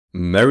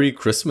Merry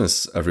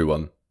Christmas,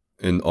 everyone!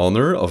 In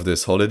honor of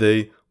this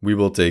holiday, we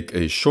will take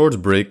a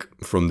short break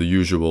from the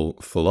usual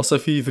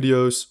philosophy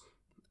videos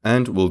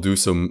and we'll do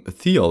some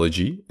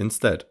theology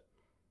instead.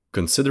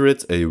 Consider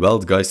it a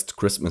Weltgeist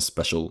Christmas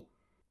special.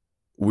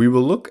 We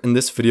will look in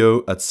this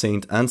video at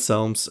Saint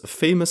Anselm's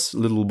famous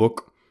little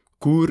book,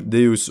 Cur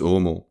Deus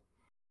Homo,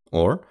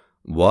 or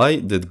Why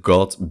Did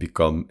God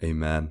Become a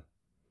Man?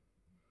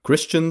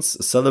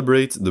 Christians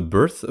celebrate the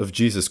birth of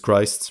Jesus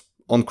Christ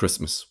on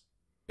Christmas.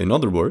 In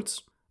other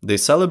words, they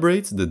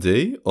celebrate the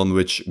day on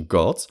which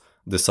God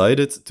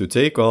decided to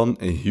take on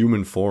a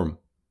human form.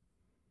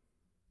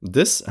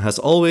 This has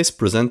always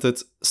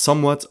presented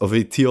somewhat of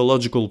a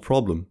theological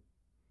problem.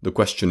 The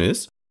question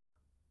is,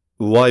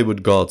 why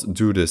would God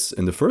do this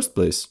in the first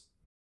place?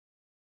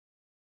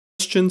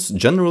 Christians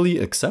generally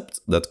accept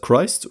that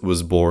Christ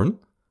was born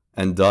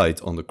and died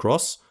on the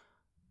cross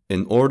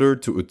in order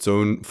to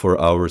atone for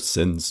our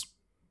sins.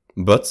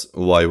 But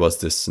why was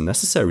this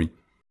necessary?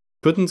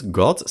 Couldn't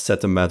God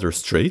set the matter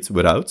straight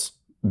without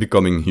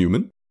becoming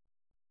human?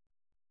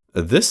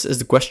 This is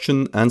the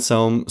question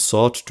Anselm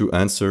sought to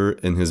answer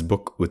in his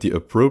book with the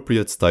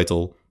appropriate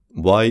title,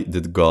 Why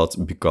Did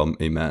God Become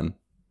a Man?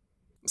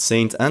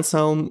 Saint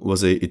Anselm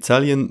was an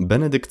Italian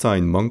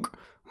Benedictine monk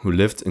who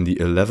lived in the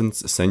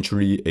 11th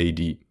century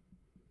AD.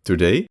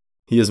 Today,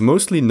 he is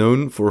mostly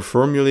known for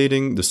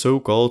formulating the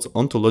so-called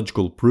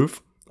ontological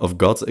proof of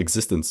God's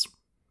existence.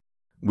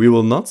 We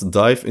will not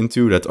dive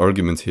into that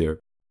argument here,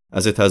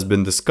 as it has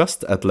been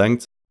discussed at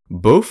length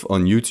both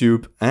on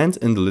YouTube and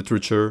in the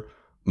literature,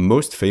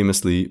 most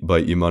famously by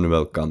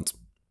Immanuel Kant.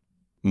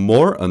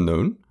 More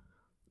unknown,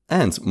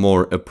 and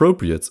more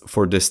appropriate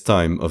for this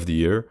time of the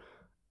year,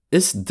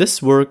 is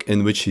this work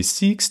in which he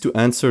seeks to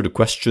answer the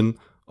question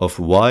of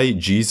why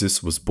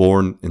Jesus was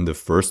born in the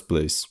first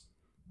place.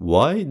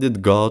 Why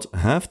did God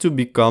have to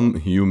become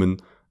human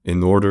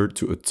in order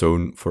to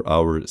atone for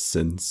our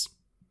sins?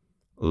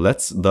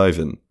 Let's dive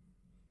in.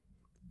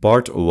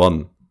 Part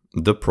 1.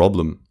 The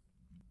problem.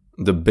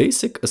 The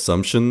basic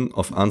assumption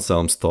of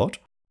Anselm's thought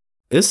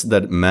is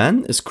that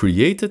man is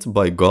created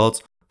by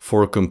God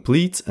for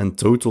complete and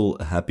total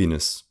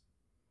happiness.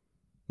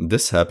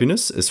 This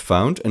happiness is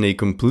found in a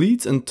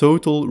complete and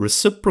total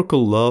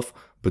reciprocal love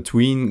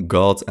between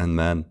God and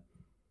man.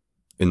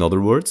 In other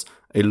words,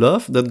 a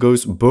love that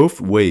goes both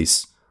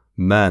ways.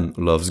 Man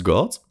loves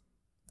God,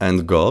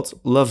 and God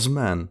loves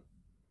man.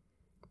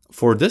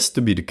 For this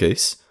to be the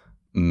case,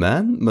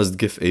 man must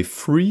give a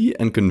free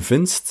and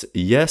convinced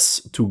yes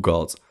to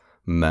God.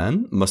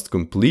 Man must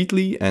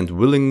completely and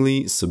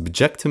willingly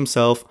subject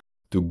himself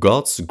to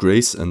God's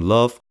grace and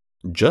love,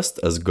 just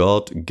as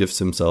God gives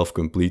himself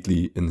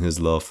completely in his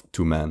love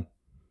to man.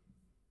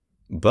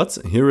 But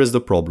here is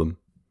the problem.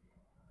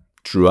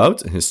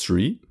 Throughout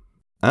history,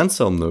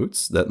 Anselm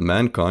notes that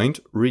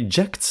mankind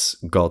rejects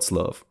God's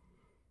love.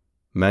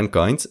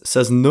 Mankind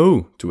says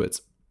no to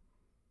it.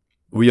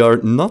 We are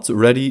not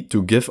ready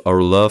to give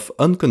our love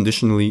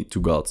unconditionally to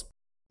God.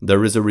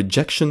 There is a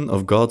rejection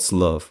of God's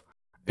love.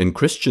 In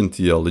Christian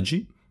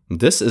theology,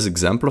 this is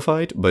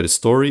exemplified by the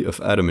story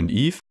of Adam and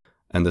Eve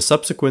and the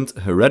subsequent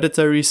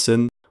hereditary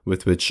sin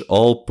with which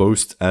all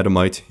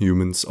post-Adamite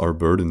humans are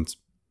burdened.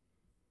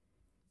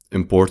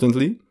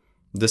 Importantly,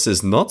 this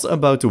is not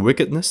about the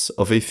wickedness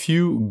of a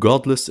few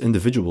godless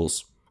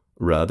individuals.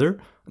 Rather,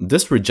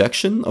 this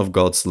rejection of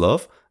God's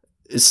love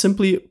is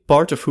simply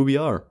part of who we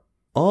are.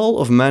 All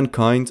of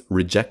mankind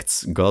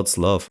rejects God's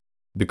love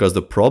because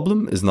the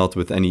problem is not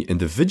with any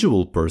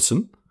individual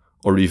person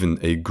or even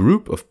a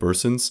group of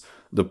persons.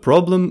 The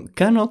problem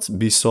cannot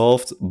be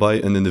solved by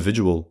an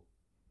individual.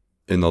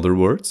 In other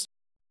words,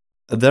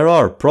 there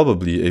are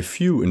probably a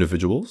few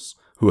individuals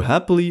who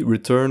happily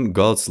return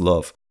God's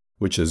love,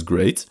 which is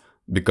great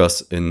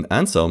because in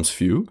Anselm's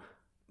view,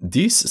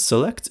 these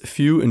select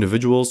few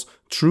individuals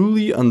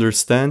truly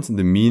understand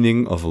the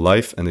meaning of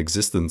life and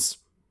existence.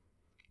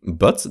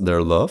 But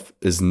their love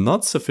is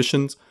not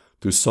sufficient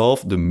to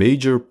solve the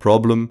major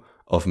problem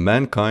of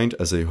mankind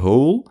as a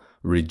whole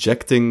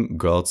rejecting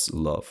God's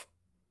love.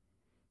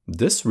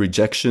 This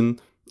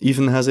rejection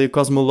even has a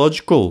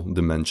cosmological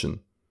dimension,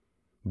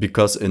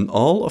 because in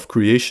all of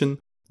creation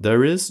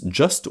there is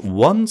just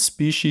one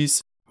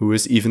species who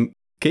is even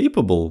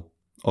capable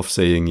of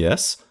saying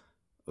yes,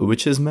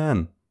 which is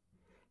man.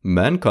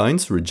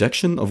 Mankind's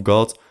rejection of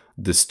God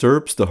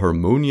disturbs the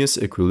harmonious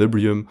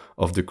equilibrium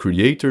of the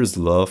Creator's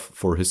love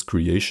for his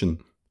creation,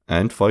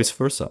 and vice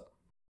versa.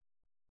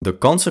 The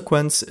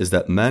consequence is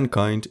that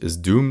mankind is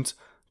doomed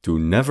to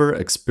never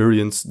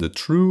experience the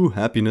true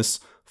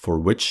happiness for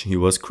which he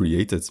was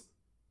created.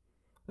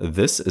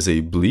 This is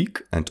a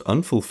bleak and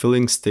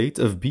unfulfilling state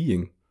of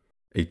being,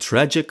 a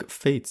tragic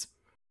fate.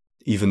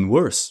 Even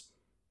worse,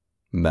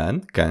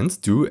 man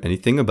can't do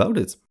anything about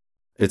it.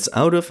 It's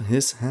out of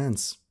his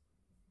hands.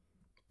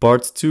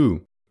 Part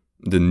 2.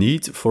 The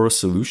need for a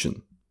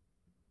solution.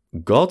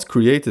 God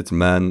created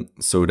man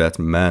so that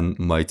man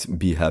might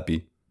be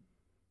happy.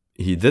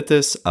 He did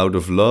this out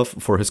of love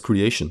for his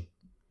creation.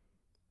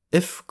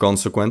 If,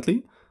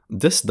 consequently,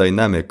 this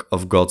dynamic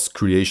of God's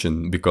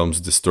creation becomes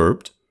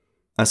disturbed,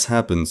 as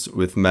happens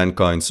with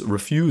mankind's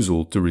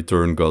refusal to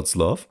return God's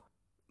love,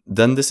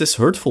 then this is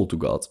hurtful to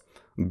God.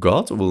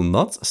 God will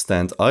not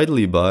stand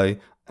idly by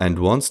and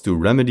wants to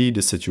remedy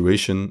the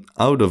situation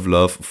out of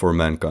love for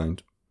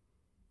mankind.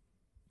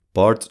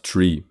 Part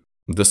 3.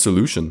 The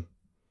solution.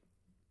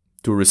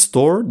 To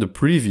restore the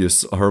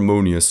previous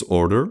harmonious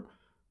order,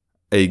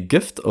 a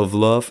gift of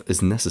love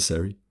is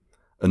necessary,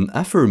 an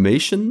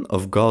affirmation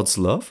of God's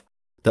love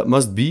that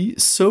must be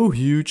so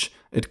huge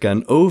it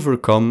can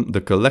overcome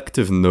the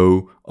collective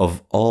no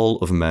of all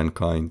of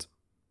mankind.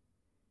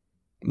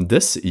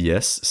 This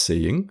yes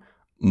saying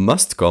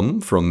must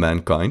come from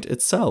mankind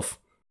itself.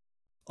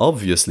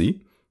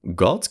 Obviously,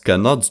 God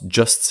cannot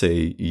just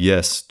say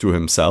yes to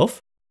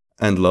himself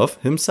and love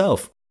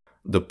himself.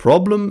 The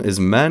problem is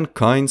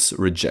mankind's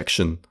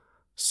rejection,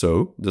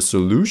 so the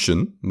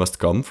solution must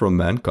come from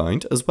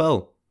mankind as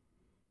well.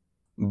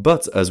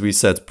 But as we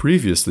said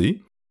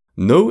previously,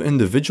 no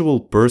individual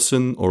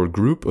person or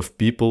group of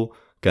people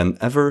can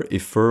ever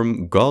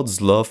affirm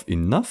God's love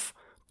enough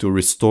to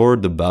restore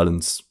the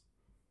balance.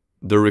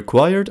 The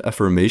required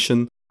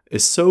affirmation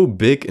is so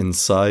big in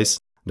size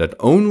that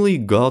only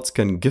God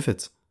can give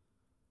it.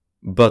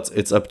 But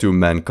it's up to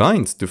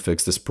mankind to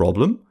fix this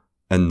problem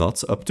and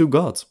not up to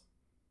God.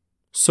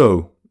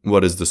 So,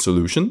 what is the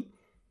solution?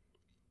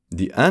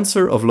 The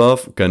answer of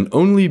love can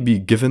only be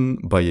given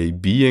by a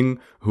being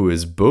who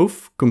is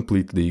both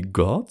completely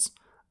God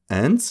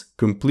and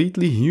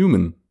completely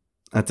human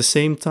at the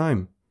same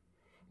time.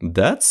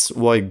 That's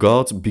why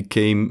God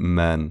became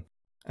man,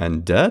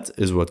 and that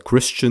is what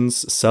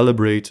Christians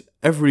celebrate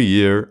every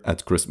year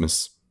at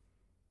Christmas.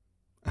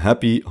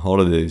 Happy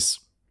holidays!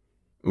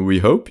 We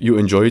hope you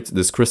enjoyed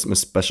this Christmas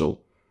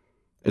special.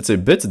 It's a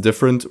bit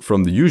different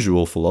from the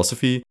usual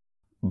philosophy,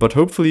 but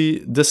hopefully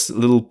this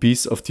little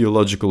piece of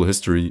theological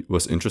history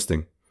was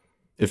interesting.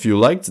 If you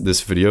liked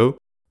this video,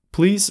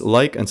 please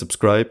like and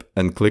subscribe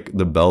and click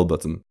the bell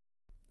button.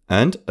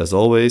 And as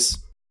always,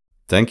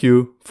 thank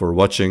you for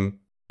watching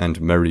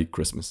and Merry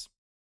Christmas.